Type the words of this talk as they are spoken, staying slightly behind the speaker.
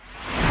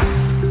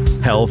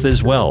Health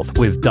is Wealth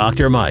with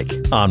Dr. Mike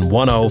on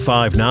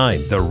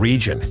 105.9 The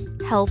Region.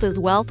 Health is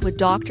Wealth with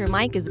Dr.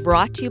 Mike is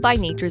brought to you by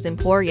Nature's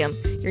Emporium,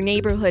 your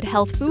neighborhood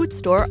health food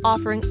store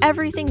offering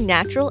everything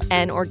natural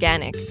and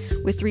organic.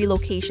 With 3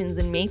 locations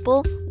in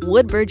Maple,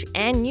 Woodbridge,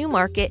 and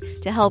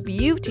Newmarket to help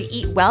you to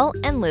eat well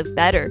and live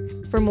better.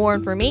 For more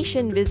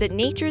information, visit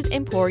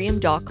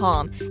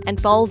naturesemporium.com and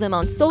follow them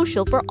on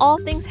social for all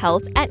things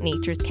health at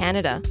Nature's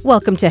Canada.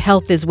 Welcome to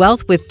Health is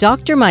Wealth with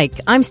Dr. Mike.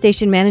 I'm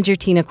Station Manager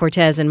Tina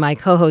Cortez, and my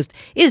co-host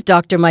is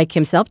Dr. Mike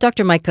himself,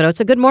 Dr. Mike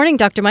Carrozza. Good morning,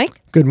 Dr. Mike.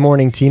 Good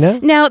morning, Tina.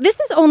 Now, this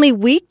is only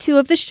week 2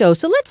 of the show,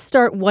 so let's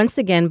start once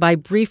again by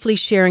briefly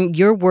sharing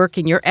your work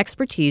and your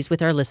expertise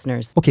with our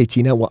listeners. Okay,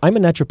 Tina. Well, I'm a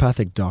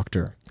naturopathic doctor.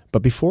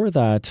 But before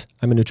that,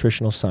 I'm a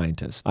nutritional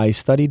scientist. I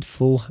studied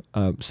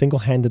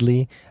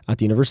single-handedly at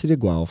the University of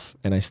Guelph,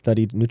 and I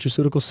studied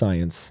nutraceutical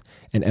science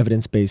and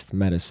evidence-based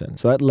medicine.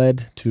 So that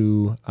led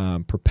to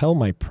propel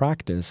my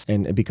practice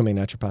and becoming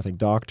a naturopathic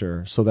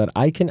doctor so that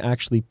I can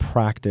actually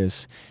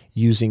practice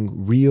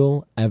using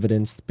real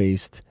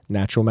evidence-based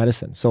natural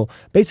medicine. So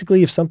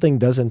basically, if something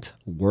doesn't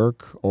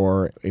work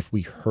or if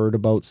we heard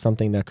about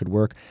something that could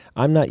work,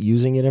 I'm not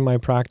using it in my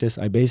practice.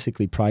 I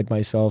basically pride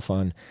myself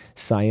on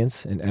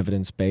science and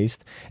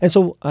evidence-based. And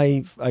so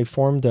I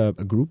formed a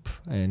group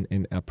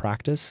and a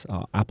practice.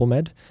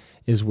 AppleMed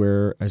is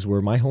where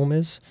my home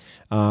is.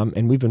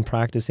 And we've been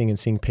practicing and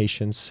seeing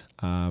patients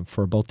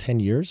for about 10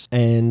 years.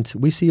 And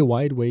we see a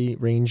wide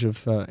range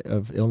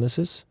of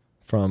illnesses.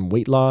 From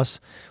weight loss,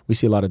 we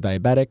see a lot of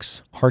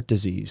diabetics, heart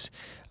disease,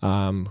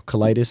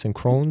 colitis and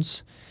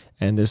Crohn's,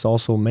 and there's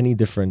also many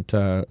different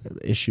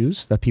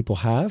issues that people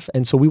have.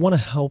 And so we want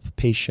to help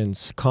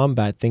patients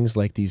combat things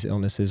like these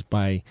illnesses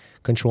by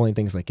controlling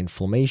things like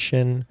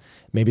inflammation.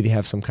 Maybe they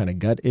have some kind of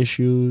gut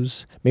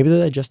issues. Maybe the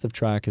digestive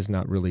tract is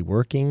not really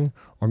working,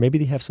 or maybe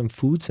they have some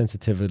food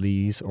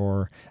sensitivities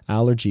or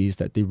allergies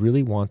that they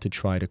really want to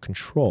try to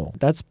control.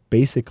 That's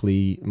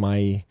basically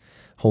my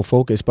whole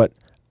focus. But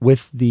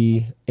with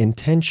the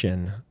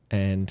intention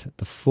and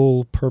the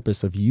full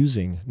purpose of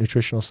using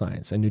nutritional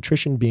science and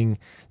nutrition being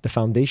the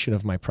foundation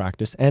of my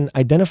practice and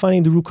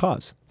identifying the root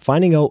cause,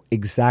 finding out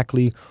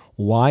exactly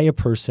why a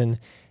person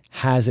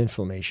has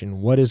inflammation,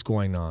 what is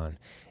going on,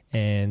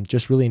 and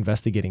just really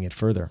investigating it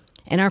further.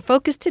 And our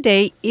focus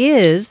today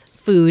is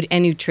food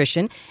and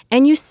nutrition.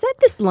 And you said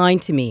this line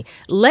to me,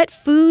 let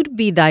food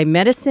be thy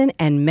medicine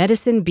and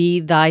medicine be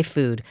thy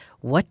food.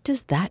 What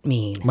does that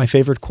mean? My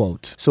favorite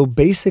quote. So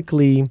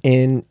basically,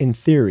 in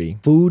theory,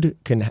 food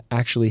can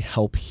actually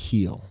help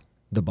heal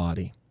the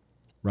body,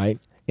 right?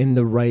 In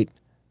the right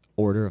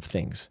order of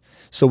things.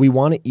 So we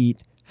want to eat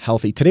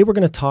healthy. Today we're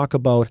going to talk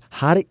about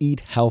how to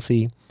eat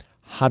healthy,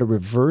 how to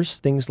reverse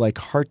things like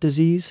heart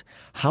disease,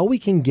 how we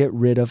can get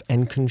rid of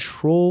and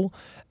control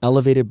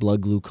elevated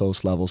blood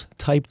glucose levels,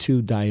 type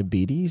 2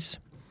 diabetes.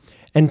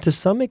 And to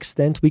some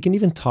extent, we can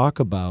even talk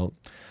about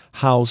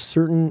how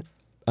certain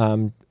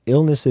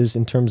illnesses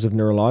in terms of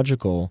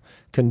neurological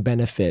can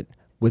benefit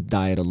with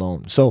diet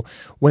alone. So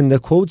when the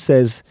quote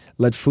says,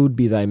 let food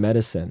be thy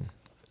medicine,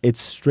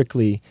 it's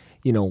strictly,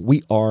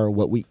 we are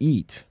what we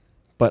eat.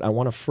 But I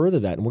want to further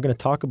that, and we're going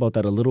to talk about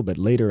that a little bit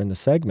later in the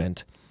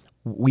segment.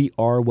 We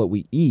are what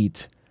we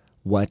eat,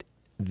 what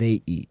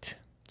they eat.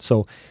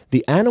 So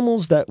the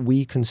animals that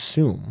we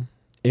consume,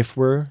 if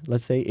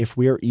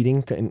we are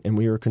eating and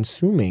we are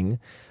consuming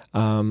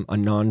a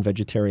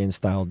non-vegetarian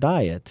style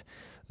diet,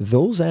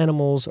 those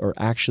animals are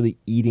actually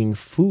eating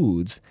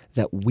foods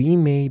that we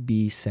may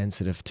be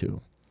sensitive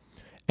to.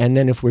 And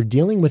then if we're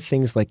dealing with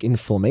things like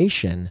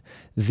inflammation,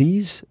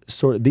 these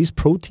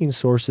protein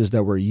sources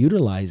that we're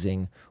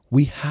utilizing,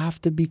 we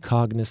have to be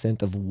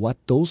cognizant of what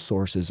those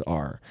sources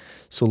are.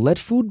 So let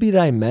food be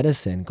thy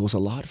medicine goes a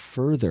lot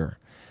further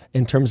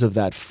in terms of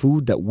that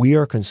food that we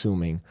are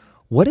consuming.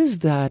 What is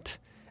that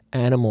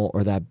animal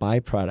or that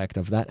byproduct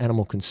of that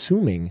animal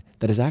consuming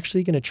that is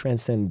actually going to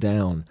transcend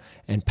down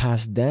and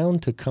pass down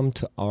to come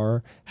to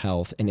our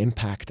health and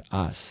impact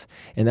us?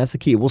 And that's the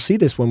key. We'll see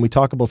this when we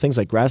talk about things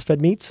like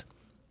grass-fed meats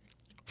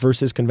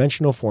versus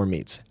conventional form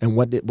meats and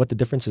what the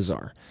differences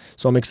are.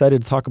 So I'm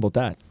excited to talk about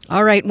that.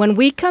 All right. When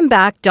we come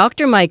back,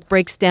 Dr. Mike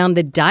breaks down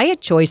the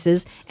diet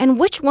choices and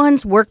which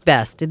ones work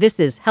best. This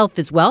is Health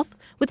is Wealth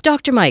with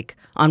Dr. Mike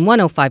on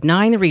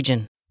 105.9 The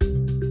Region.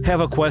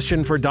 Have a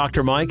question for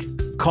Dr. Mike?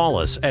 Call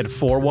us at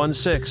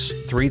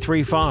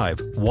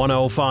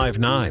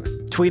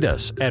 416-335-1059. Tweet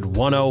us at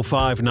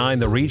 1059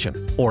 The Region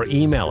or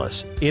email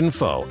us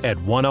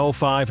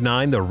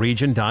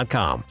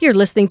info@1059theregion.com. You're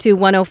listening to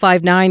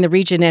 105.9 The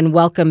Region, and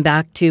welcome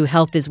back to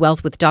Health is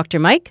Wealth with Dr.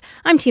 Mike.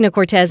 I'm Tina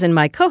Cortez, and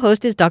my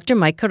co-host is Dr.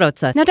 Mike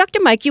Carrozza. Now, Dr.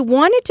 Mike, you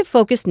wanted to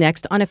focus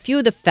next on a few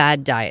of the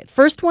fad diets.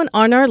 First one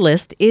on our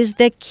list is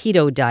the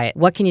keto diet.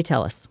 What can you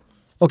tell us?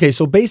 Okay,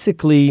 so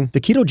basically,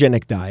 the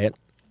ketogenic diet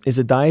is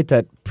a diet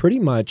that pretty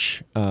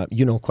much,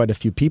 quite a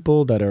few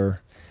people that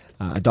are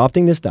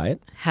adopting this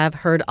diet. Have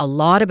heard a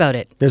lot about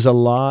it. There's a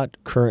lot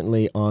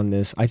currently on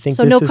this. I think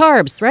so. No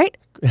carbs, right?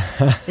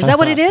 Is that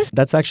what it is?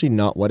 That's actually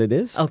not what it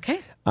is. Okay.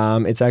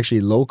 It's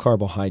actually low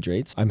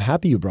carbohydrates. I'm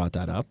happy you brought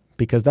that up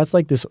because that's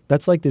like this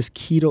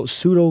keto,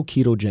 pseudo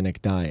ketogenic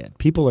diet.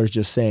 People are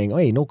just saying,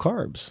 hey, no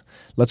carbs.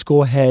 Let's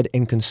go ahead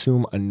and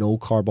consume a no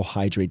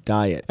carbohydrate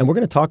diet. And we're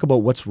going to talk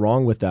about what's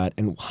wrong with that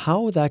and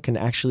how that can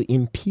actually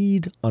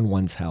impede on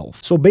one's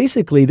health. So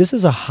basically, this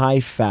is a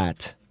high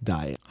fat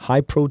diet, high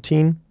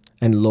protein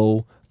and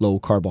low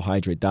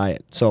carbohydrate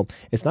diet. So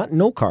it's not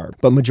no carb,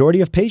 but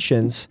majority of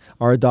patients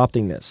are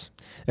adopting this.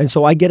 And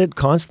so I get it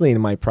constantly in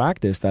my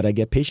practice that I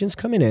get patients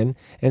coming in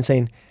and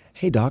saying,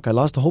 hey doc, I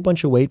lost a whole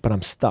bunch of weight, but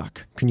I'm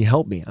stuck. Can you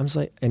help me? I'm just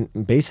like, and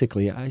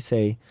basically I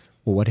say,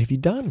 well, what have you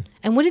done?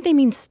 And what do they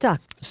mean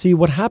stuck? See,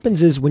 what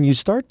happens is when you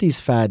start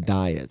these fad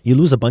diets, you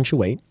lose a bunch of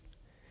weight,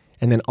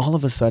 and then all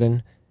of a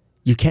sudden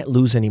you can't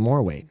lose any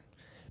more weight.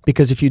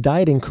 Because if you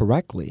diet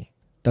incorrectly,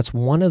 that's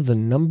one of the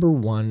number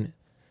one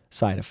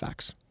side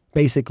effects.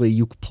 Basically,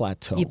 you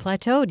plateau. You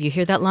plateaued. You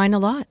hear that line a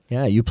lot.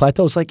 Yeah, you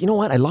plateau. It's like, you know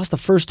what? I lost the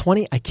first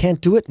 20. I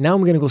can't do it. Now I'm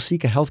going to go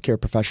seek a healthcare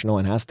professional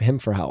and ask him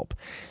for help.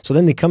 So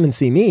then they come and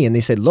see me and they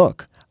say,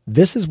 look,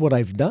 this is what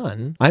I've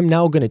done. I'm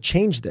now going to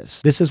change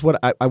this. This is what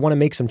I want to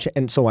make some change.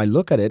 And so I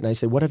look at it and I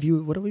say, what have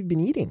you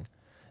been eating?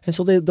 And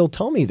so they'll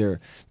tell me their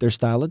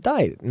style of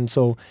diet. And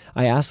so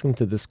I ask them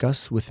to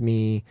discuss with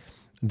me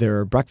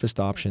their breakfast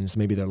options,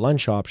 maybe their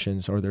lunch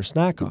options or their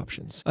snack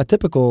options. A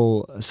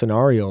typical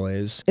scenario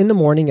is in the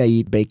morning, I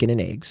eat bacon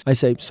and eggs. I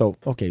say, so,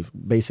 okay,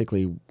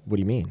 basically, what do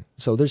you mean?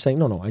 So they're saying,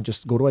 no, I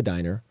just go to a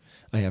diner.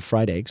 I have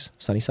fried eggs,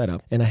 sunny side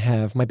up, and I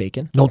have my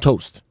bacon. No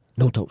toast.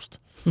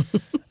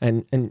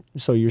 and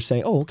so you're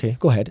saying, oh, okay,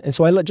 go ahead. And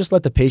so I just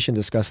let the patient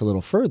discuss a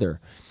little further.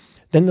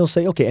 Then they'll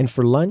say, okay, and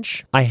for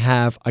lunch, I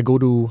go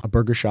to a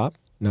burger shop,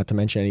 not to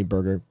mention any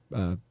burger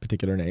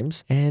particular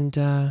names, and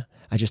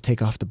I just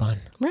take off the bun.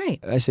 Right.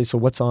 I say, so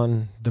what's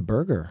on the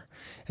burger?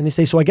 And they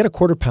say, so I get a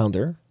quarter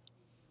pounder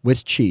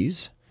with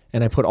cheese,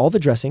 and I put all the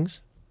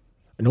dressings,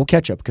 no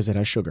ketchup because it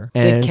has sugar.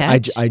 And Good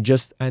catch. I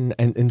just,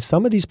 and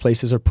some of these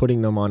places are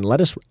putting them on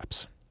lettuce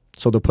wraps.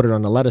 So they'll put it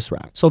on a lettuce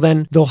wrap. So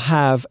then they'll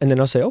have, and then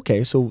I'll say,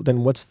 okay, so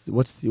then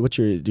what's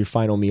your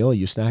final meal? Are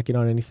you snacking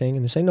on anything?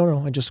 And they say,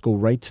 no, I just go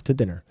right to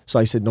dinner. So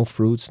I said, no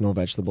fruits, no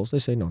vegetables. They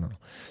say, no.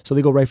 So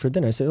they go right for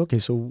dinner. I said, okay,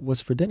 so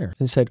what's for dinner?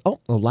 And said, oh,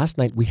 well, last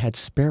night we had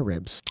spare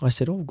ribs. I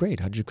said, oh, great.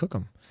 How'd you cook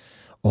them?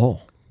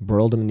 Oh,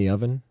 broiled them in the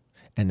oven,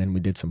 and then we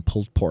did some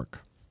pulled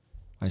pork.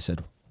 I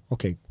said,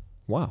 okay,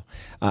 wow.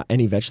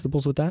 Any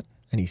vegetables with that?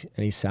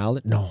 Any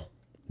salad? No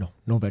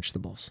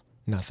vegetables,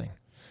 nothing.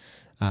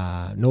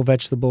 No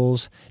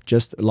vegetables,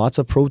 just lots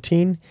of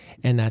protein,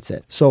 and that's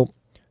it. So,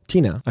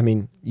 Tina, I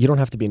mean, you don't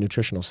have to be a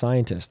nutritional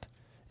scientist.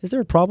 Is there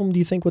a problem, do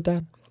you think, with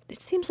that? It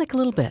seems like a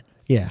little bit.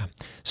 Yeah.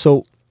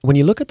 So when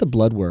you look at the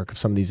blood work of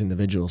some of these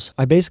individuals,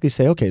 I basically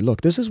say, okay,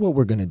 look, this is what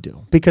we're going to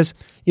do. Because,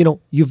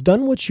 you've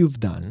done what you've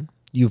done.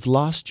 You've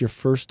lost your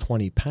first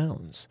 20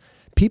 pounds.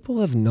 People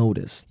have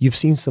noticed. You've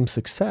seen some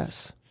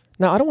success.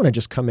 Now, I don't want to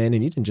just come in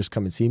and you didn't just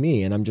come and see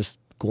me and I'm just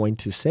going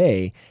to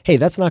say, hey,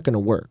 that's not going to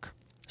work.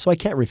 So I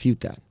can't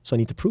refute that. So I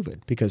need to prove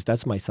it because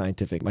that's my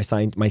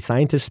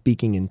scientist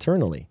speaking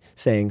internally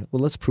saying,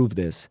 well, let's prove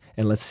this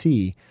and let's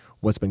see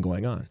what's been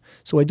going on.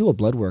 So I do a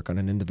blood work on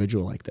an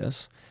individual like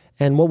this.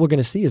 And what we're going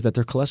to see is that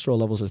their cholesterol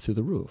levels are through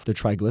the roof. Their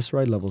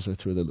triglyceride levels are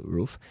through the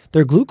roof.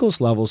 Their glucose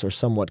levels are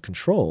somewhat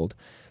controlled,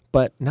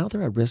 but now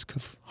they're at risk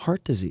of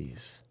heart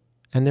disease.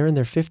 And they're in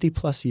their 50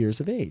 plus years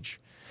of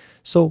age.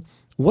 So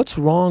what's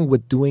wrong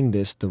with doing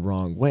this the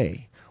wrong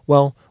way?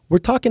 Well, we're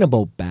talking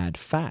about bad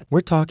fat.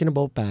 We're talking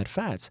about bad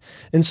fats.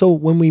 And so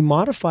when we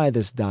modify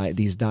these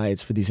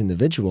diets for these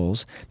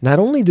individuals, not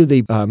only do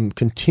they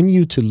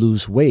continue to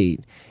lose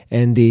weight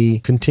and they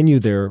continue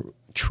their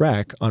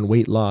trek on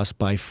weight loss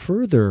by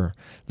further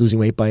losing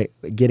weight, by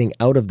getting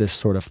out of this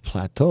sort of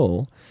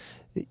plateau,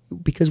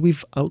 because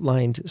we've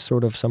outlined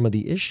sort of some of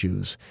the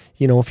issues.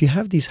 If you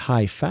have these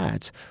high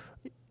fats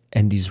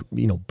and these,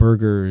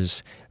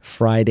 burgers,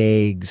 fried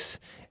eggs,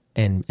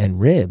 and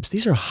ribs,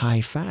 these are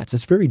high fats.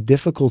 It's very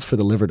difficult for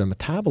the liver to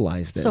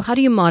metabolize this. So how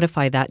do you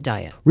modify that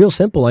diet? Real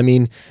simple. I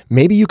mean,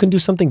 maybe you can do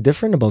something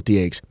different about the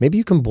eggs. Maybe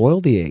you can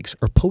boil the eggs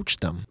or poach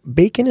them.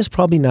 Bacon is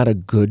probably not a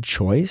good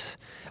choice.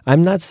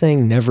 I'm not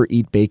saying never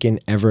eat bacon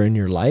ever in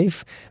your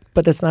life,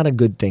 but that's not a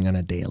good thing on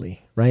a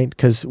daily, right?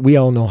 Because we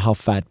all know how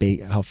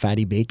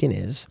fatty bacon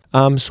is.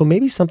 So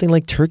maybe something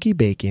like turkey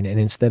bacon, and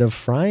instead of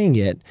frying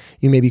it,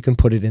 you maybe can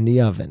put it in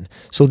the oven.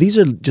 So these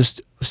are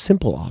just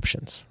simple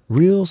options,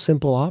 real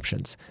simple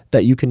options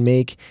that you can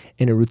make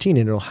in a routine,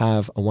 and it'll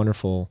have a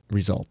wonderful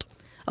result.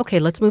 Okay,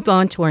 let's move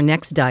on to our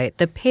next diet,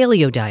 the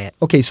paleo diet.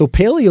 Okay, so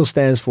paleo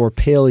stands for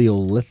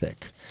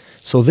Paleolithic.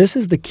 So this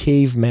is the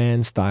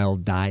caveman style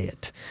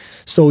diet.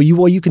 So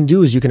what you can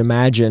do is you can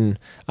imagine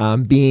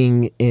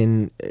being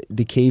in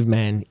the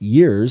caveman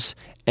years,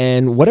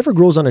 and whatever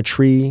grows on a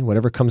tree,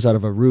 whatever comes out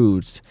of a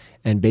root,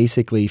 and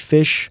basically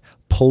fish,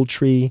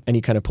 poultry, any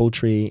kind of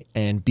poultry,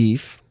 and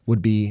beef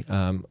would be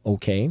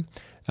okay.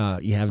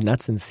 You have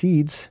nuts and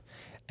seeds.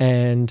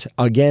 And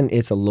again,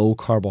 it's a low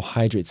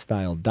carbohydrate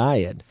style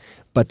diet.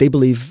 But they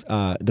believe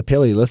the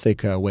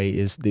Paleolithic way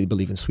is they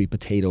believe in sweet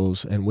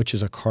potatoes, and which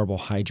is a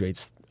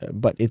carbohydrate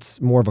but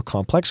it's more of a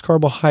complex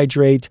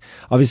carbohydrate.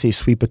 Obviously, a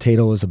sweet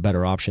potato is a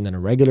better option than a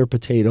regular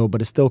potato,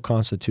 but it still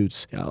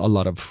constitutes a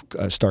lot of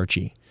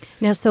starchy.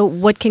 Now, so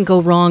what can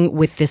go wrong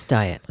with this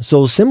diet?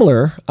 So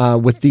similar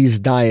with these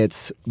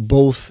diets,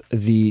 both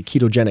the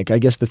ketogenic, I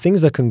guess the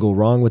things that can go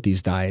wrong with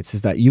these diets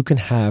is that you can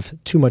have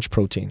too much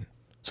protein.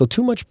 So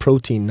too much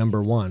protein,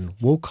 number one,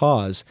 will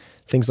cause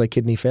things like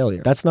kidney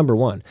failure. That's number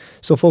one.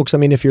 So folks, I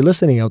mean, if you're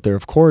listening out there,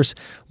 of course,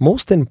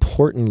 most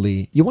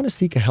importantly, you want to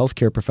seek a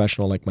healthcare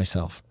professional like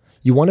myself.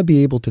 You want to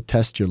be able to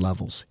test your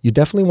levels. You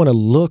definitely want to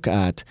look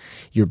at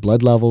your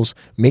blood levels,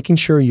 making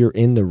sure you're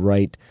in the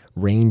right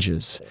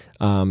ranges,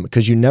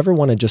 because you never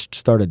want to just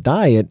start a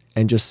diet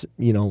and just,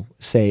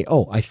 say,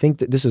 oh, I think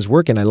that this is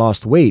working. I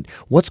lost weight.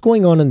 What's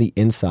going on the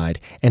inside?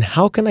 And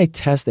how can I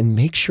test and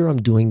make sure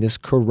I'm doing this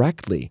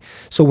correctly?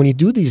 So when you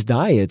do these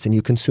diets and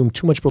you consume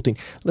too much protein,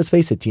 let's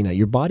face it, Tina,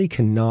 your body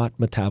cannot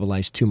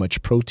metabolize too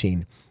much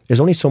protein. There's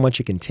only so much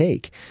it can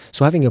take.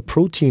 So having a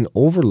protein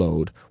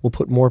overload will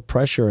put more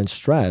pressure and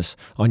stress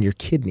on your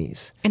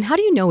kidneys. And how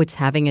do you know it's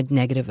having a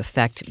negative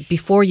effect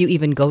before you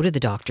even go to the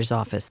doctor's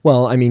office?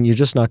 Well, I mean, you're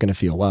just not going to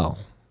feel well.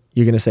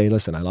 You're going to say,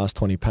 listen, I lost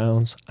 20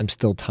 pounds. I'm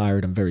still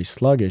tired. I'm very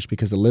sluggish,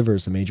 because the liver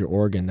is a major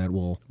organ that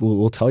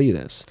will tell you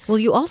this. Will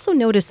you also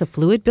notice a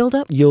fluid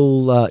buildup?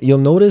 You'll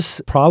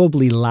notice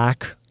probably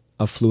lack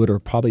of fluid, or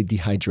probably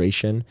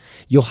dehydration.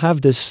 You'll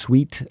have this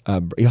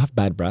you'll have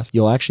bad breath.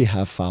 You'll actually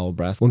have foul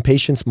breath. When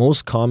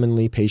most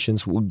commonly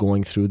patients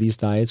going through these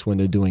diets, when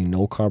they're doing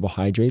no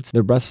carbohydrates,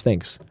 their breath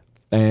stinks.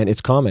 And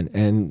it's common.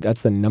 And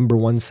that's the number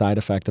one side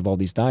effect of all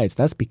these diets.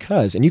 That's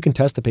because, and you can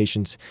test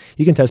patients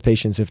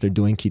if they're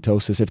doing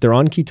ketosis, if they're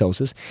on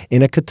ketosis,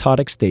 in a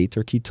ketotic state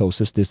or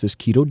ketosis, this is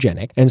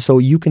ketogenic. And so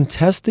you can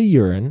test the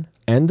urine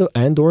and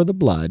or the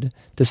blood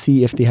to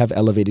see if they have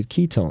elevated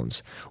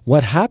ketones.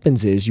 What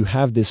happens is you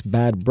have this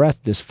bad breath,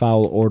 this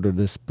foul odor,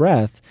 this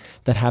breath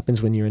that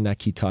happens when you're in that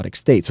ketotic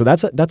state. So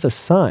that's a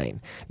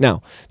sign.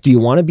 Now, do you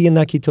want to be in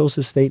that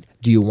ketosis state?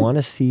 Do you want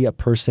to see a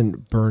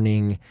person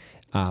burning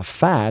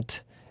fat?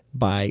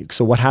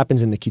 So what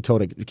happens in the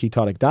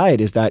ketotic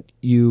diet is that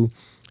you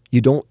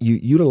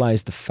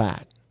utilize the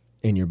fat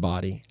in your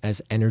body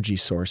as energy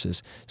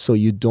sources. So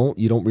you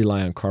don't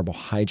rely on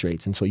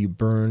carbohydrates, and so you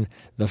burn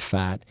the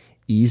fat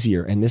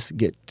easier. And this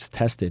gets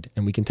tested,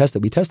 and we can test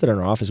it. We test it in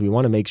our office. We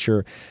want to make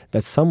sure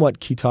that somewhat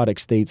ketotic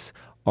states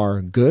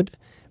are good,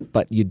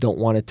 but you don't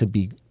want it to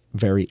be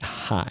very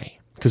high.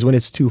 Because when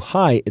it's too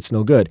high, it's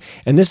no good.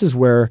 And this is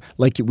where,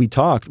 like we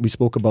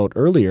spoke about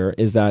earlier,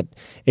 is that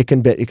it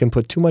can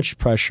put too much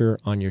pressure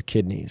on your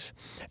kidneys.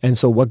 And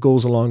so what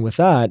goes along with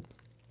that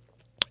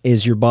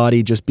is your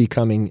body just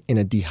becoming in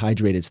a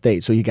dehydrated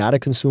state. So you got to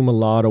consume a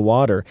lot of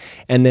water.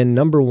 And then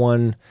number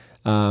one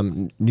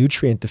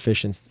nutrient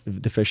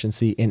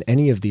deficiency in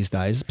any of these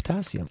diets is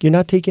potassium. You're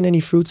not taking any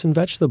fruits and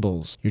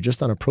vegetables. You're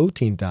just on a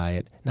protein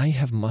diet. Now you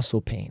have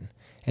muscle pain.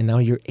 And now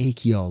you're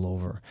achy all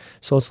over.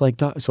 So it's like,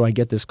 Doc, so I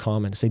get this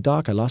comment. I say,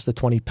 Doc, I lost the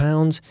 20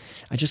 pounds.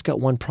 I just got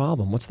one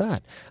problem. What's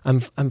that? I'm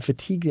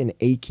fatigued and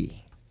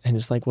achy. And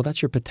it's like, well,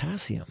 that's your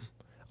potassium.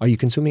 Are you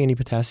consuming any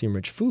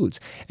potassium-rich foods?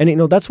 And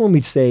that's when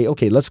we'd say,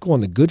 okay, let's go on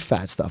the good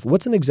fat stuff.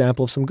 What's an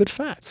example of some good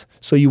fats?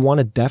 So you want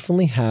to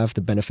definitely have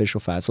the beneficial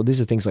fats. So these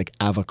are things like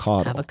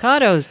avocado.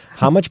 Avocados.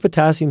 How much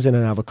potassium's in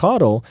an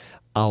avocado?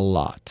 A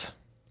lot.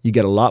 You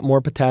get a lot more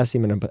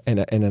potassium in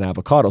an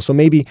avocado. So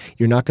maybe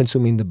you're not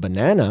consuming the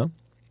banana,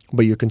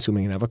 but you're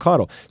consuming an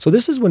avocado. So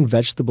this is when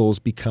vegetables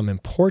become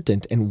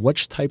important, and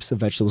which types of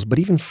vegetables, but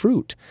even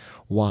fruit.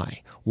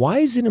 Why? Why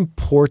is it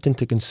important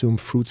to consume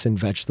fruits and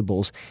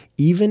vegetables,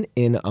 even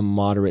in a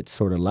moderate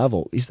sort of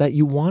level? Is that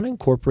you want to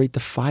incorporate the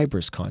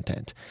fibers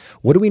content.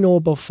 What do we know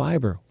about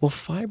fiber? Well,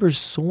 fiber is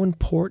so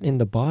important in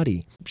the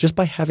body. Just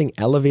by having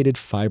elevated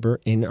fiber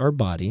in our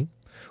body,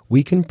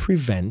 we can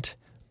prevent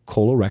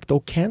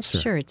colorectal cancer.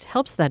 Sure, it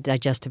helps that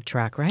digestive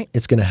tract, right?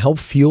 It's going to help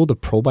fuel the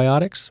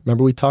probiotics.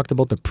 Remember we talked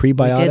about the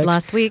prebiotics? We did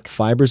last week.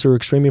 Fibers are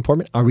extremely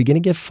important. Are we going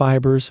to get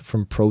fibers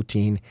from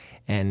protein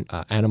and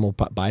animal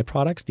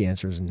byproducts? The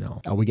answer is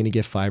no. Are we going to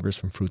get fibers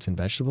from fruits and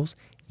vegetables?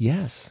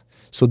 Yes.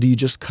 So do you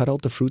just cut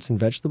out the fruits and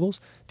vegetables?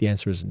 The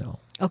answer is no.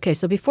 Okay,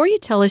 so before you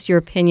tell us your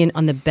opinion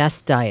on the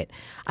best diet,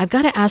 I've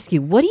got to ask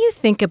you, what do you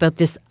think about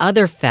this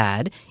other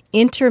fad,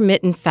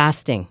 intermittent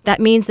fasting? That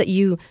means that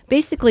you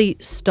basically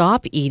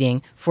stop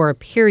eating for a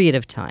period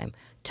of time,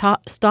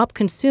 stop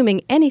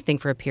consuming anything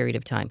for a period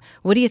of time.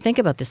 What do you think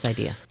about this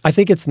idea? I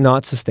think it's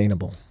not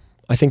sustainable.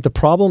 I think the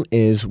problem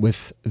is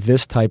with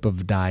this type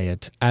of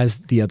diet, as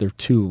the other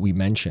two we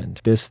mentioned,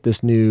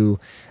 this new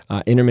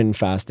intermittent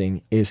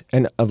fasting is,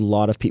 and a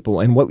lot of people,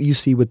 and what you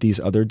see with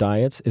these other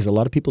diets is a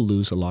lot of people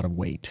lose a lot of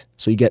weight.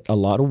 So you get a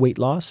lot of weight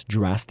loss,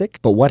 drastic.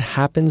 But what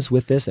happens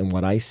with this, and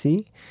what I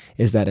see,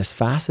 is that as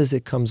fast as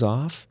it comes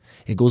off,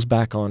 it goes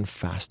back on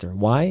faster.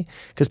 Why?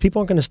 Because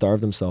people aren't going to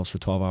starve themselves for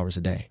 12 hours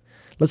a day.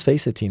 Let's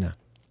face it, Tina.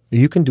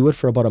 You can do it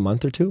for about a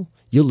month or two.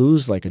 You'll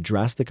lose like a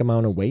drastic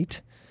amount of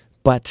weight,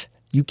 but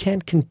you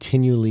can't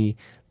continually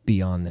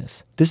beyond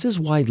this. This is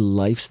why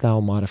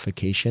lifestyle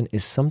modification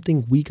is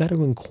something we got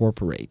to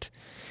incorporate.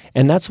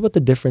 And that's what the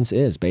difference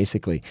is,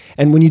 basically.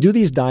 And when you do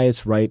these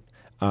diets right,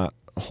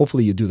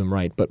 hopefully you do them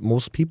right, but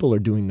most people are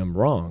doing them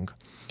wrong.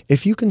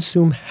 If you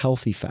consume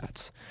healthy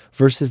fats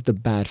versus the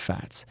bad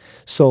fats.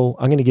 So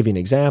I'm going to give you an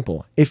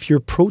example. If your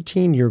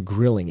protein, you're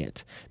grilling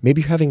it.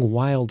 Maybe you're having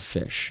wild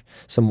fish,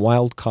 some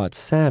wild caught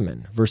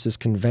salmon versus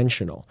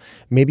conventional.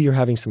 Maybe you're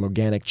having some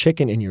organic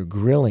chicken and you're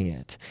grilling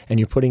it and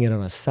you're putting it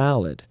on a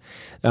salad.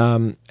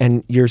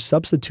 And you're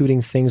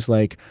substituting things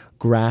like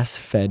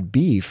grass-fed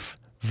beef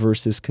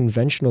versus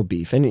conventional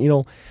beef. And,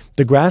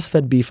 the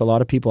grass-fed beef, a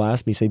lot of people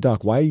ask me, say,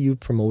 Doc, why are you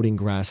promoting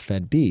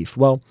grass-fed beef?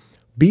 Well,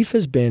 beef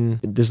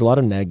there's a lot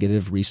of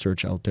negative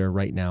research out there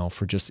right now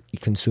for just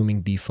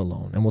consuming beef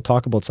alone. And we'll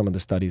talk about some of the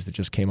studies that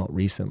just came out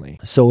recently.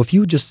 So if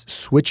you just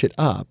switch it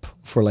up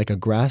for like a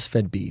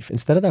grass-fed beef,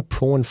 instead of that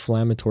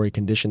pro-inflammatory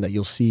condition that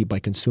you'll see by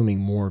consuming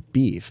more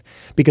beef,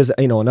 because,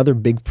 another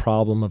big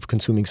problem of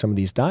consuming some of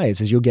these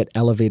diets is you'll get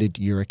elevated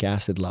uric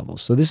acid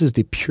levels. So this is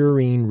the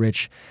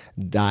purine-rich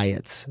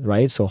diets,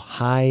 right? So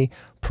high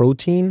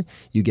protein,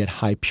 you get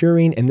high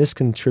purine, and this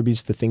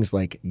contributes to things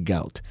like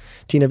gout.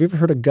 Tina, have you ever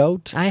heard of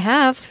gout? I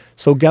have.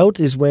 So gout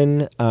is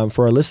when,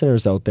 for our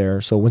listeners out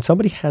there, so when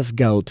somebody has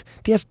gout,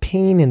 they have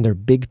pain in their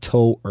big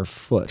toe or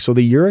foot. So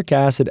the uric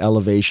acid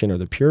elevation or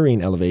the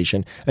purine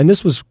elevation, and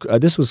this was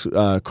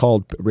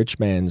called rich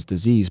man's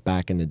disease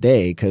back in the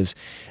day because,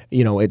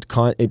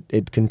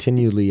 it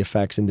continually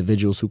affects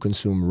individuals who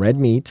consume red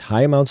meat,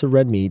 high amounts of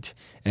red meat,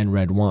 and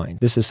red wine.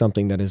 This is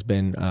something that has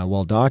been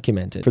well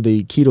documented. For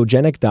the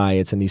ketogenic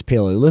diets and these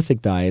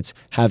Paleolithic diets,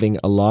 having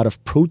a lot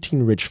of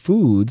protein-rich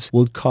foods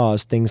will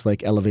cause things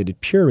like elevated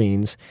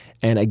purines,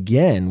 and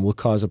again will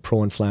cause a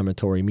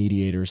pro-inflammatory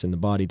mediators in the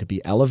body to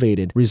be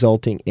elevated,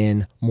 resulting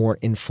in more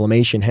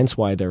inflammation, hence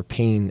why they're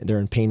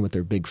in pain with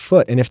their big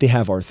foot. And if they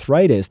have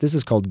arthritis, this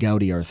is called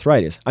gouty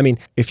arthritis. I mean,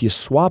 if you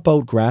swap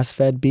out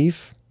grass-fed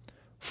beef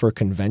for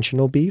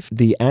conventional beef,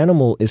 the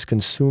animal is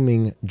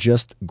consuming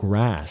just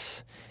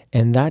grass.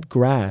 And that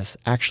grass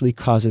actually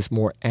causes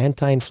more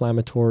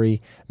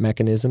anti-inflammatory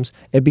mechanisms.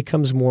 It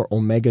becomes more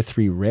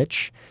omega-3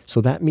 rich.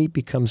 So that meat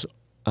becomes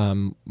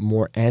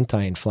more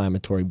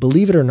anti-inflammatory,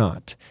 believe it or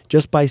not,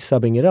 just by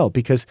subbing it out.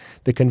 Because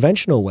the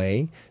conventional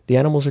way, the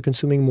animals are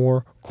consuming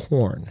more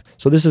corn.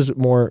 So this is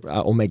more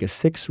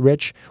omega-6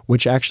 rich,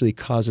 which actually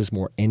causes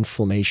more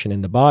inflammation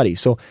in the body.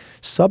 So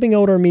subbing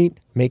out our meat,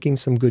 making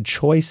some good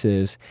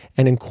choices,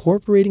 and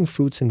incorporating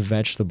fruits and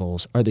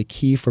vegetables are the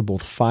key for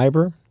both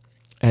fiber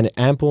and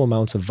ample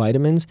amounts of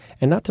vitamins,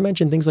 and not to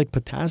mention things like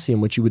potassium,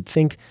 which you would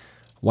think,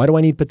 why do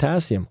I need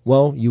potassium?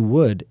 Well, you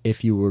would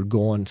if you were to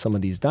go on some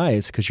of these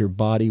diets because your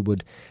body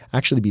would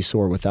actually be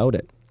sore without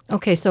it.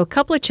 Okay, so a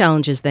couple of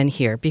challenges then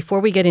here before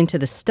we get into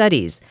the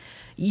studies.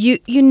 You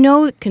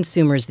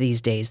consumers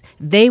these days,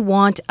 they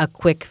want a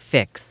quick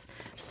fix.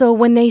 So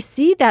when they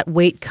see that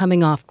weight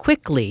coming off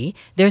quickly,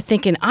 they're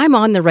thinking, I'm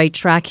on the right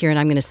track here and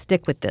I'm going to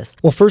stick with this.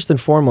 Well, first and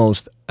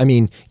foremost,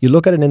 you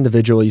look at an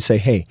individual, you say,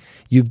 hey,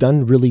 you've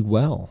done really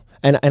well.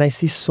 And I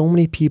see so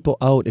many people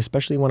out,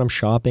 especially when I'm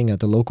shopping at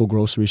the local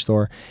grocery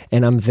store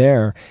and I'm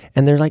there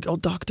and they're like, oh,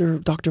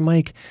 Dr.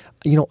 Mike,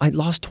 I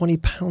lost 20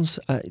 pounds.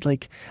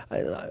 And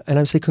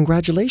I'm saying,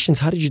 congratulations.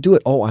 How did you do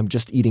it? Oh, I'm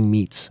just eating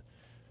meats.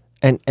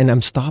 And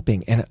I'm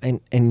stopping and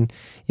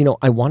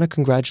I want to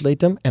congratulate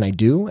them, and I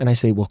do, and I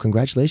say, well,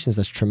 congratulations,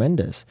 that's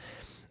tremendous.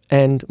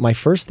 And my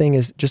first thing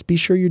is just be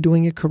sure you're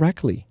doing it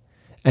correctly,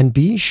 and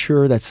be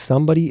sure that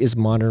somebody is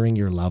monitoring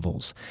your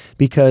levels,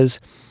 because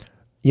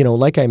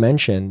like I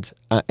mentioned,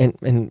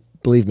 and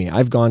believe me,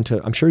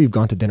 I'm sure you've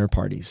gone to dinner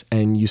parties,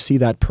 and you see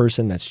that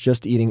person that's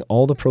just eating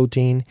all the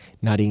protein,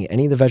 not eating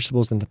any of the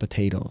vegetables and the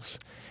potatoes,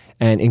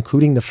 and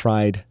including the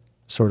fried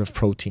sort of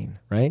protein,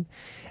 right?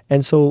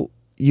 And so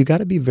you got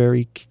to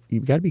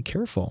be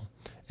careful.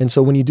 And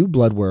so when you do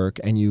blood work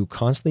and you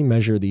constantly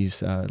measure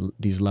these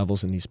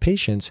levels in these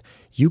patients,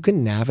 you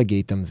can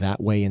navigate them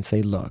that way and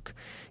say, look,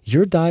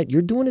 your diet,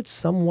 you're doing it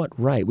somewhat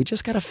right. We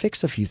just got to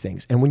fix a few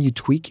things. And when you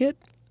tweak it,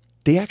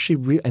 they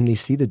actually and they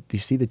see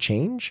the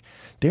change.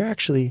 They're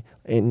actually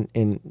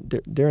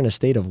they're in a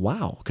state of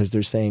wow, because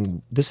they're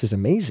saying, this is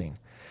amazing.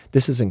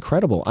 This is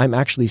incredible. I'm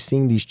actually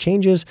seeing these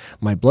changes.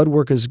 My blood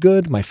work is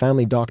good. My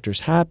family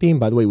doctor's happy.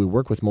 And by the way, we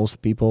work with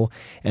most people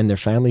and their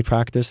family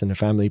practice and their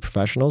family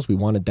professionals. We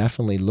want to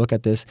definitely look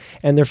at this.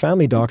 And their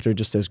family doctor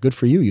just says, good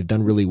for you. You've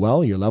done really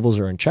well. Your levels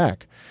are in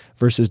check,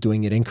 versus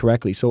doing it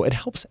incorrectly. So it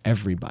helps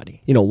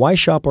everybody. Why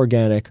shop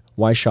organic?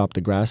 Why shop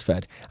the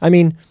grass-fed?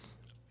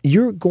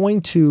 You're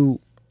going to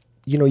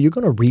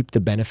reap the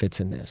benefits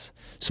in this.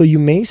 So you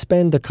may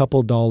spend a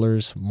couple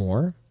dollars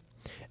more.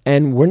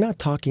 And we're not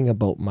talking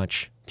about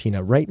much,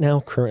 Tina. Right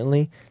now,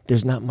 currently,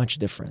 there's not much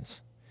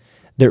difference.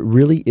 There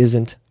really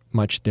isn't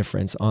much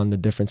difference on the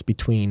difference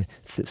between,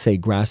 say,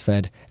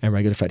 grass-fed and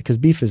regular fed, because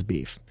beef is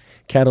beef.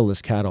 Cattle is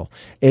cattle.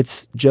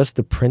 It's just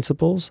the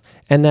principles,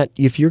 and that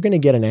if you're going to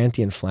get an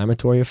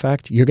anti-inflammatory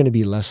effect, you're going to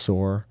be less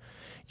sore.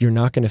 You're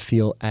not going to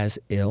feel as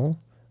ill.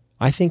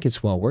 I think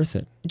it's well worth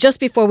it. Just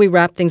before we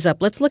wrap things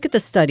up, let's look at the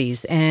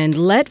studies and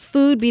let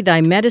food be thy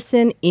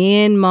medicine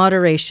in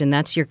moderation.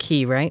 That's your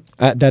key, right?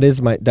 That is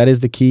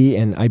the key,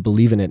 and I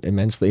believe in it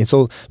immensely. And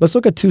so let's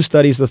look at two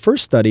studies. The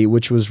first study,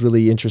 which was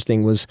really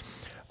interesting, was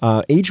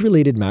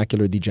age-related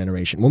macular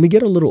degeneration. When we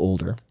get a little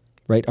older,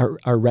 right,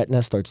 our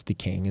retina starts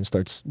decaying and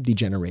starts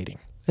degenerating,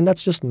 and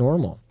that's just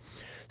normal.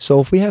 So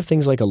if we have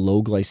things like a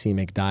low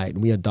glycemic diet,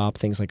 and we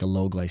adopt things like a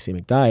low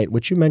glycemic diet,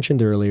 which you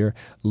mentioned earlier,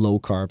 low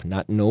carb,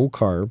 not no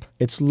carb.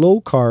 It's low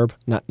carb,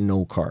 not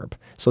no carb.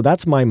 So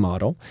that's my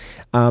motto.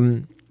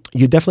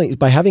 You definitely,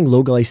 by having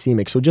low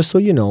glycemic, so just so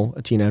you know,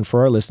 Tina, and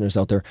for our listeners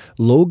out there,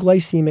 low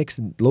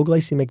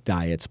glycemic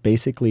diets,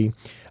 basically,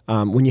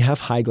 when you have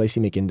high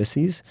glycemic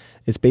indices,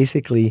 it's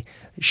basically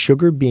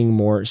sugar being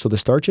more, so the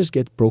starches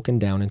get broken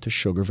down into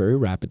sugar very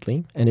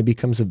rapidly, and it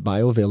becomes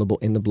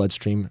bioavailable in the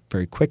bloodstream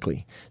very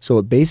quickly. So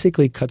it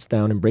basically cuts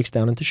down and breaks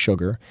down into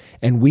sugar,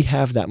 and we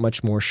have that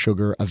much more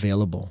sugar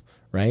available.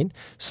 Right?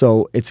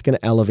 So it's going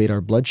to elevate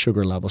our blood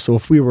sugar level. So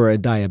if we were a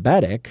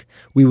diabetic,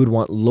 we would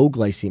want low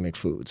glycemic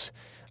foods.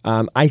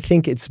 I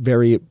think it's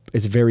very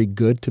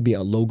good to be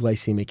a low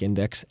glycemic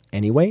index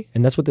anyway,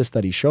 and that's what this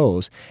study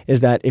shows,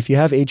 is that if you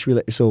have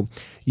so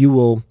you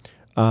will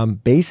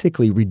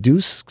basically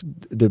reduce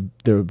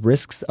the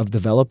risks of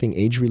developing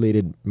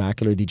age-related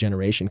macular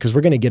degeneration, because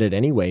we're going to get it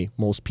anyway,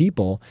 most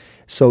people.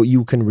 So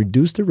you can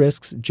reduce the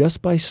risks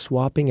just by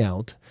swapping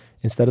out,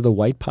 instead of the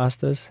white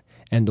pastas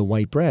and the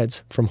white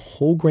breads, from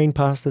whole grain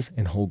pastas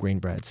and whole grain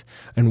breads.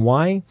 And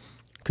why?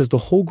 Because the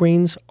whole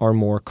grains are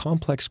more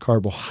complex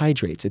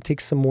carbohydrates. It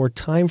takes some more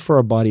time for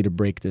our body to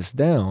break this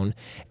down,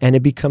 and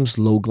it becomes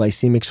low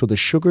glycemic, so the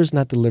sugar is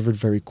not delivered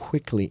very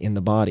quickly in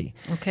the body.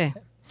 Okay.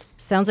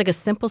 Sounds like a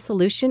simple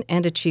solution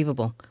and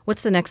achievable.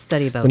 What's the next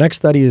study about? The next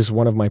study is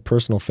one of my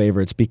personal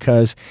favorites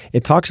because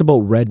it talks about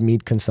red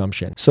meat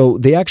consumption. So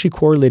they actually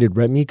correlated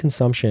red meat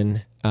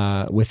consumption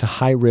with a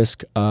high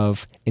risk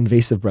of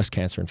invasive breast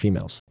cancer in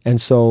females.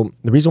 And so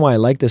the reason why I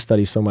like this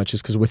study so much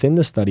is because within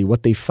the study,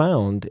 what they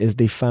found is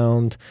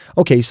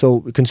okay,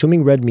 so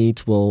consuming red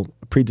meat will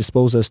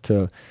predispose us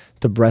to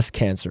breast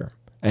cancer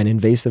and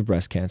invasive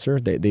breast cancer.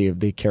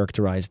 They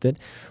characterized it.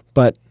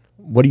 But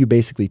what are you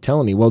basically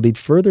telling me? Well, they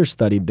further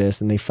studied this,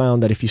 and they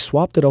found that if you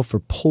swapped it out for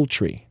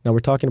poultry, now we're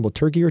talking about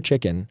turkey or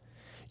chicken,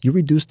 you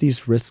reduce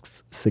these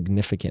risks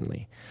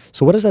significantly.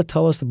 So what does that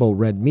tell us about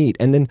red meat?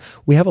 And then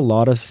we have a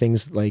lot of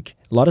things, like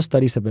a lot of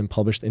studies have been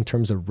published in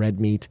terms of red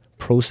meat,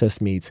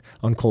 processed meats,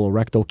 on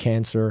colorectal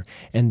cancer,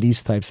 and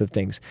these types of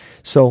things.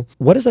 So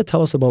what does that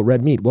tell us about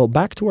red meat? Well,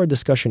 back to our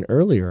discussion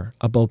earlier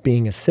about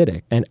being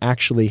acidic and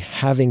actually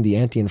having the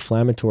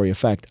anti-inflammatory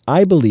effect,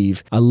 I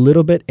believe a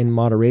little bit in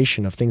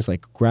moderation of things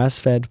like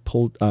grass-fed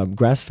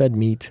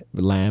meat,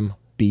 lamb,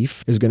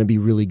 beef is going to be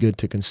really good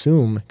to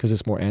consume because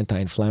it's more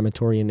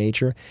anti-inflammatory in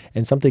nature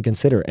and something to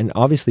consider. And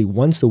obviously,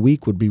 once a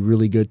week would be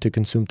really good to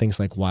consume things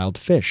like wild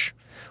fish.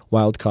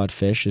 Wild caught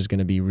fish is going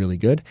to be really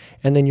good.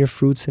 And then your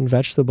fruits and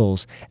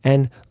vegetables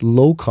and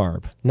low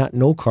carb, not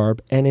no carb,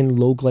 and in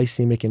low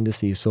glycemic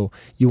indices. So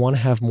you want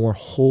to have more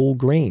whole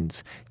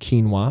grains,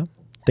 quinoa,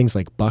 things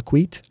like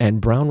buckwheat and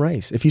brown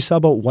rice. If you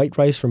sub out white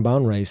rice from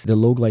brown rice, the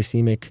low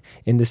glycemic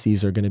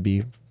indices are going to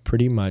be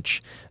pretty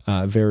much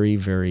very,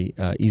 very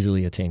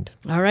easily attained.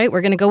 All right,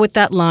 we're going to go with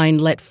that line,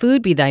 let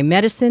food be thy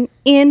medicine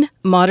in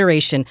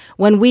moderation.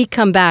 When we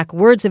come back,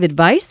 words of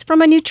advice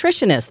from a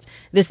nutritionist.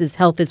 This is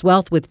Health is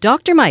Wealth with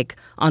Dr. Mike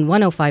on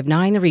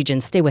 105.9 The Region.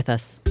 Stay with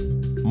us.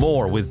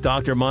 More with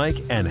Dr. Mike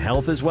and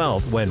Health is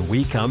Wealth when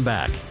we come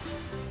back.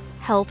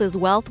 Health is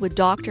Wealth with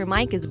Dr.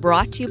 Mike is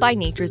brought to you by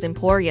Nature's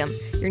Emporium,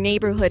 your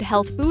neighborhood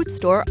health food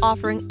store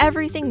offering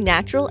everything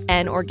natural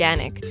and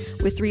organic,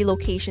 with 3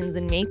 locations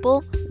in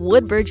Maple,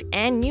 Woodbridge,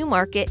 and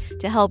Newmarket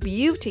to help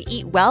you to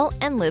eat well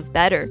and live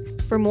better.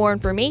 For more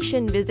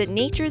information, visit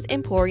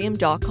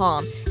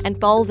naturesemporium.com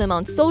and follow them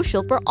on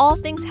social for all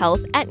things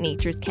health at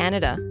Nature's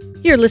Canada.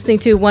 You're listening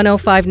to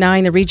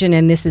 105.9 The Region,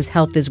 and this is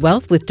Health is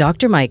Wealth with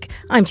Dr. Mike.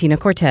 I'm Tina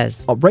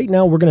Cortez. Right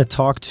now, we're going to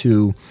talk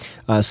to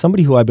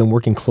somebody who I've been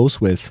working close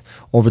with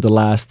over the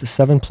last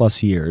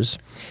 7+ years.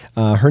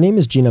 Her name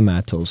is Gina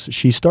Matos.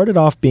 She started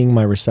off being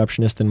my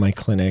receptionist in my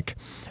clinic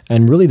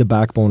and really the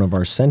backbone of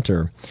our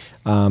center.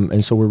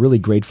 And so we're really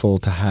grateful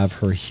to have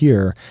her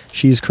here.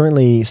 She's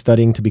currently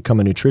studying to become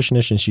a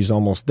nutritionist, and she's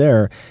almost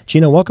there.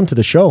 Gina, welcome to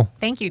the show.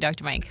 Thank you,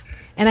 Dr. Mike.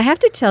 And I have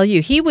to tell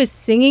you, he was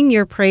singing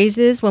your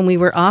praises when we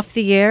were off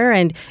the air,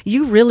 and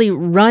you really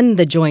run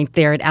the joint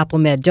there at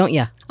AppleMed, don't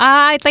you?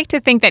 I'd like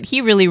to think that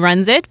he really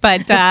runs it,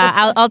 but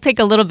I'll take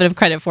a little bit of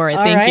credit for it.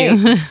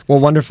 Thank you. Well,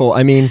 wonderful.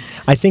 I mean,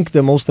 I think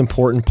the most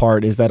important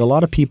part is that a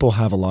lot of people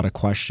have a lot of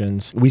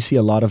questions. We see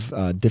a lot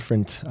of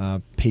different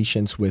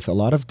patients with a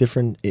lot of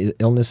different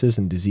illnesses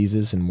and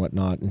diseases and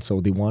whatnot, and so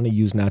they want to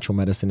use natural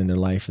medicine in their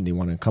life, and they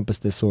want to encompass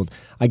this. So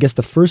I guess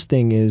the first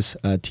thing is,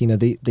 Tina,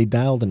 they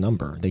dial the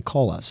number. They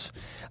call us.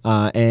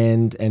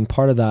 And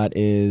part of that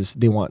is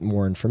they want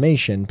more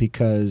information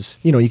because,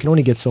 you know, you can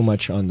only get so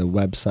much on the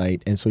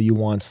website, and so you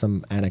want want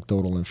some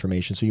anecdotal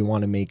information. So you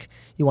want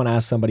to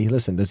ask somebody,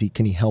 listen,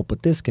 can he help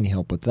with this? Can he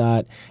help with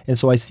that? And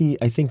so I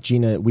think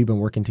Gina, we've been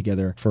working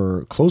together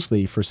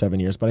closely for 7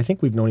 years, but I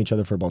think we've known each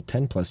other for about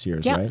 10 plus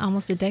years, right? Yeah,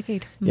 almost a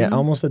decade. Mm-hmm. Yeah,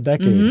 almost a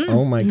decade.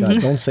 Oh my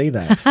God, don't say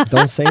that.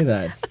 Don't say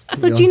that.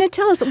 So Gina,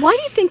 tell us, why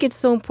do you think it's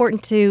so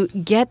important to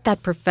get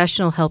that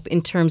professional help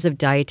in terms of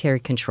dietary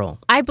control?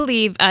 I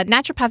believe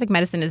naturopathic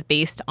medicine is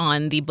based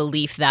on the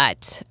belief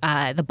that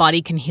the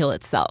body can heal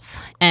itself.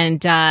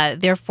 And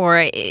therefore,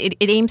 it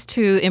aims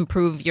to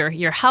improve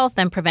your health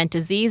and prevent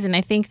disease. And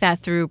I think that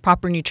through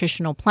proper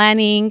nutritional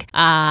planning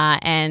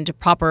and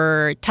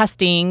proper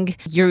testing,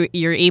 you're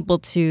able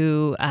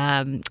to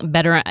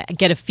better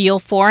get a feel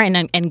for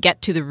and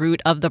get to the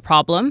root of the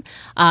problem,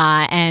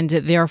 and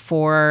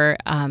therefore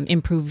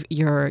improve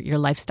your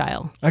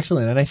lifestyle.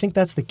 Excellent. And I think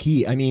that's the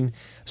key. I mean,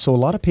 so a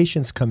lot of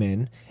patients come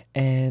in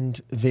and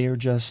they're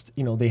just,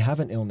 they have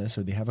an illness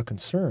or they have a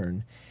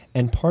concern.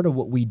 And part of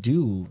what we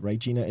do, right,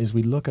 Gina, is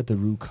we look at the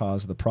root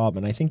cause of the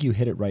problem. And I think you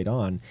hit it right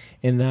on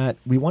in that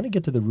we want to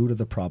get to the root of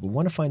the problem. We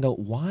want to find out,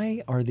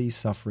 why are they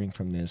suffering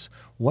from this?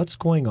 What's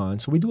going on?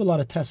 So we do a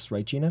lot of tests,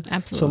 right, Gina?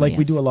 Absolutely. So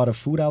we do a lot of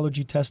food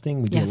allergy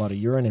testing. We do a lot of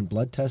urine and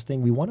blood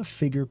testing. We want to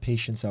figure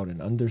patients out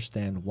and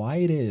understand why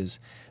it is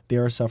they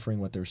are suffering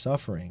what they're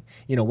suffering.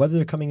 Whether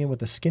they're coming in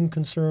with a skin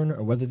concern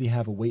or whether they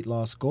have a weight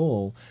loss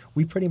goal,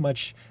 we pretty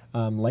much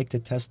like to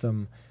test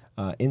them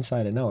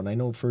inside and out. And I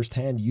know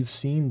firsthand you've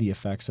seen the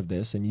effects of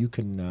this, and you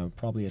can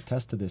probably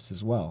attest to this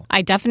as well.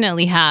 I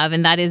definitely have.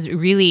 And that is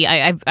really,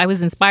 I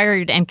was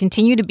inspired and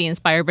continue to be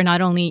inspired by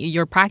not only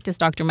your practice,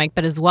 Dr. Mike,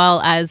 but as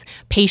well as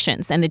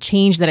patients and the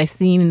change that I've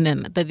seen in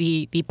them,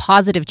 the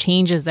positive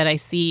changes that I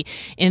see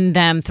in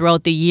them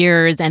throughout the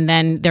years, and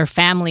then their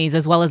families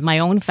as well as my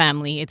own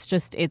family. It's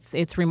just,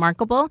 it's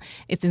remarkable.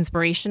 It's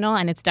inspirational.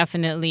 And it's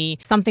definitely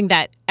something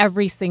that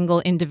every single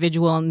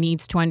individual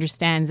needs to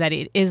understand, that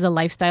it is a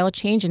lifestyle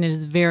change, and it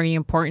is very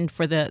important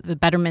for the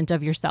betterment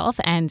of yourself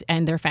and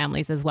their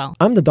families as well.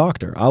 I'm the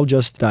doctor. I'll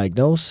just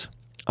diagnose.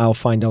 I'll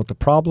find out the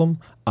problem.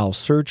 I'll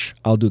search.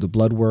 I'll do the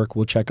blood work.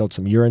 We'll check out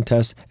some urine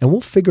tests, and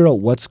we'll figure out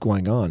what's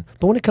going on.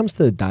 But when it comes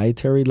to the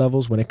dietary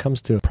levels, when it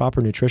comes to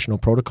proper nutritional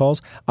protocols,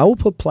 I will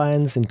put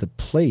plans into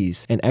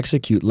place and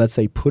execute, let's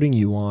say, putting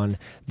you on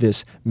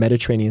this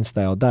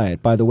Mediterranean-style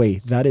diet. By the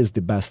way, that is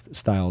the best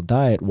style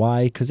diet.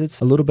 Why? Because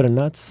it's a little bit of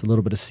nuts, a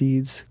little bit of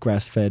seeds,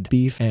 grass-fed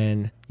beef,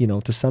 and,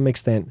 to some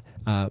extent,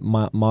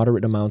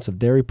 moderate amounts of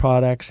dairy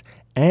products,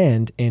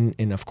 and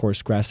in of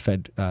course,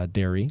 grass-fed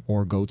dairy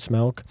or goat's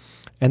milk.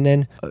 And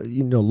then,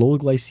 low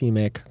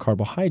glycemic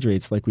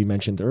carbohydrates, like we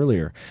mentioned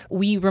earlier.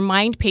 We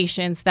remind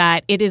patients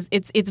that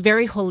it's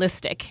very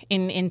holistic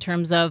in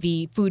terms of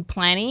the food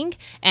planning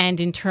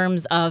and in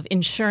terms of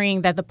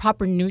ensuring that the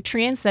proper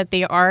nutrients that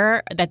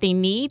they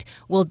need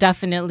will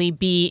definitely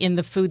be in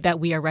the food that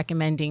we are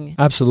recommending.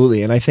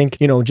 Absolutely. And I think,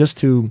 just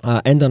to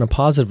end on a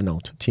positive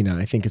note, Tina,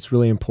 I think it's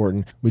really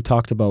important. We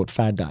talked about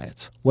fad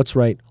diets. What's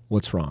right?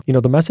 What's wrong?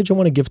 The message I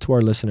want to give to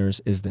our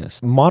listeners is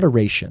this: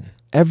 moderation.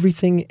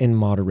 Everything in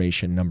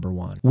moderation, number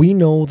one. We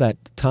know that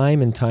time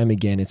and time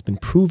again, it's been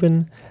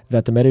proven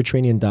that the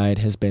Mediterranean diet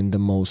has been the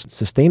most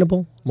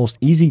sustainable, most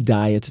easy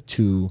diet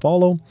to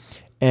follow,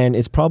 and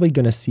it's probably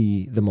going to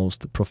see the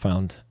most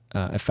profound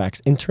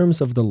effects in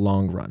terms of the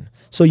long run.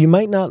 So you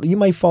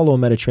might follow a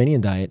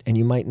Mediterranean diet and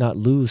you might not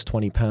lose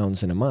 20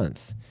 pounds in a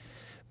month,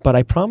 but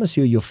I promise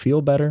you'll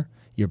feel better,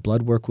 your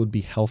blood work would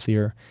be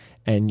healthier,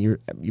 and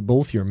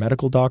both your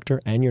medical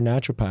doctor and your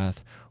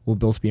naturopath will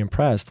both be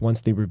impressed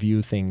once they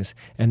review things,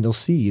 and they'll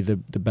see the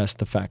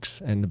best effects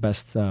and the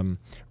best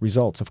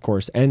results, of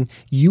course, and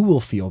you will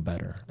feel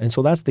better. And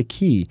so that's the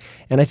key.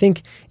 And I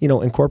think,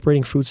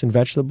 incorporating fruits and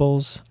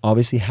vegetables,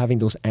 obviously having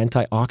those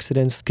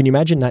antioxidants. Can you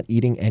imagine not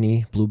eating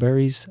any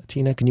blueberries,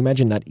 Tina? Can you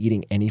imagine not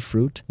eating any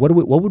fruit? What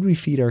would we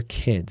feed our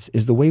kids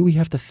is the way we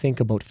have to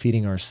think about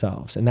feeding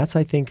ourselves. And that's,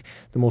 I think,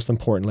 the most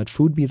important. Let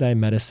food be thy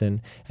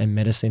medicine and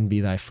medicine be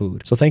thy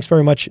food. So thanks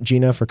very much,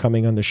 Gina, for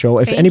coming on the show.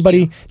 If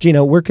anybody,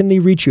 Gina, where can they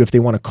reach you? If they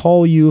want to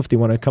call you, if they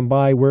want to come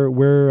by,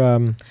 where are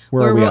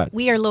we at?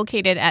 We are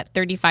located at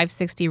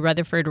 3560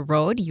 Rutherford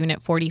Road,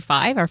 Unit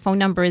 45. Our phone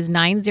number is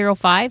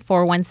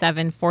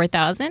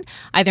 905-417-4000.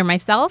 Either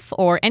myself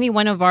or any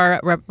one of our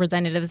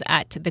representatives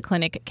at the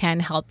clinic can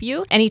help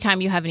you.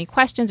 Anytime you have any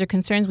questions or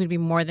concerns, we'd be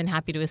more than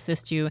happy to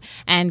assist you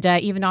and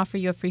even offer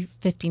you a free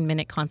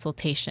 15-minute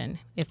consultation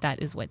if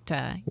that is what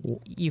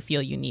you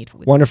feel you need.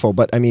 Wonderful.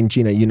 But I mean,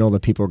 Gina,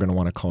 that people are going to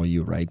want to call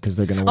you, right? Because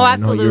they're going to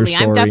want to know your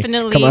story.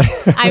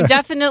 I'm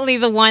definitely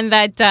the one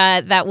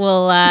that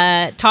will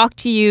talk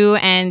to you,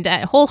 and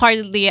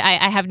wholeheartedly,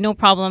 I have no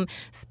problem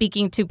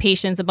speaking to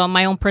patients about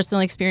my own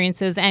personal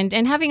experiences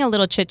and having a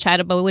little chit chat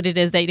about what it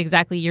is that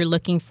exactly you're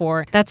looking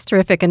for. That's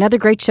terrific. Another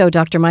great show,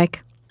 Dr.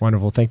 Mike.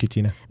 Wonderful. Thank you,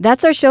 Tina.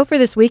 That's our show for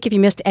this week. If you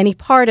missed any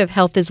part of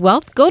Health is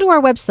Wealth, go to our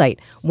website,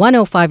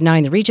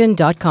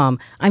 1059theregion.com.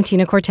 I'm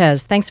Tina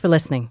Cortez. Thanks for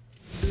listening.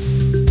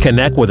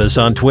 Connect with us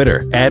on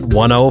Twitter at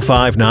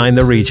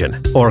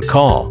 1059theregion or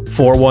call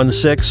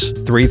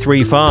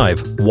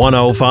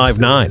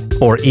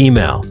 416-335-1059 or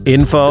email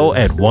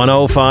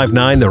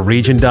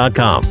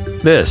info@1059theregion.com.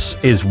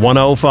 This is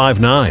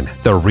 1059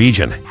 The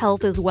Region.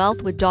 Health is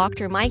Wealth with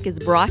Dr. Mike is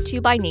brought to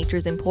you by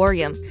Nature's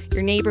Emporium,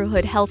 your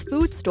neighborhood health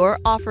food store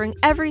offering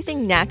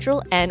everything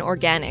natural and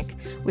organic.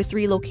 With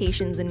 3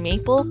 locations in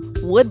Maple,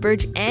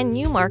 Woodbridge, and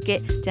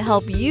Newmarket to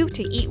help you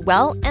to eat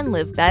well and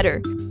live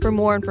better. For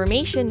more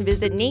information,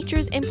 visit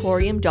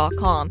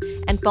naturesemporium.com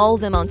and follow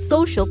them on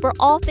social for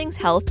all things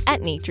health at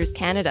Nature's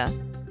Canada.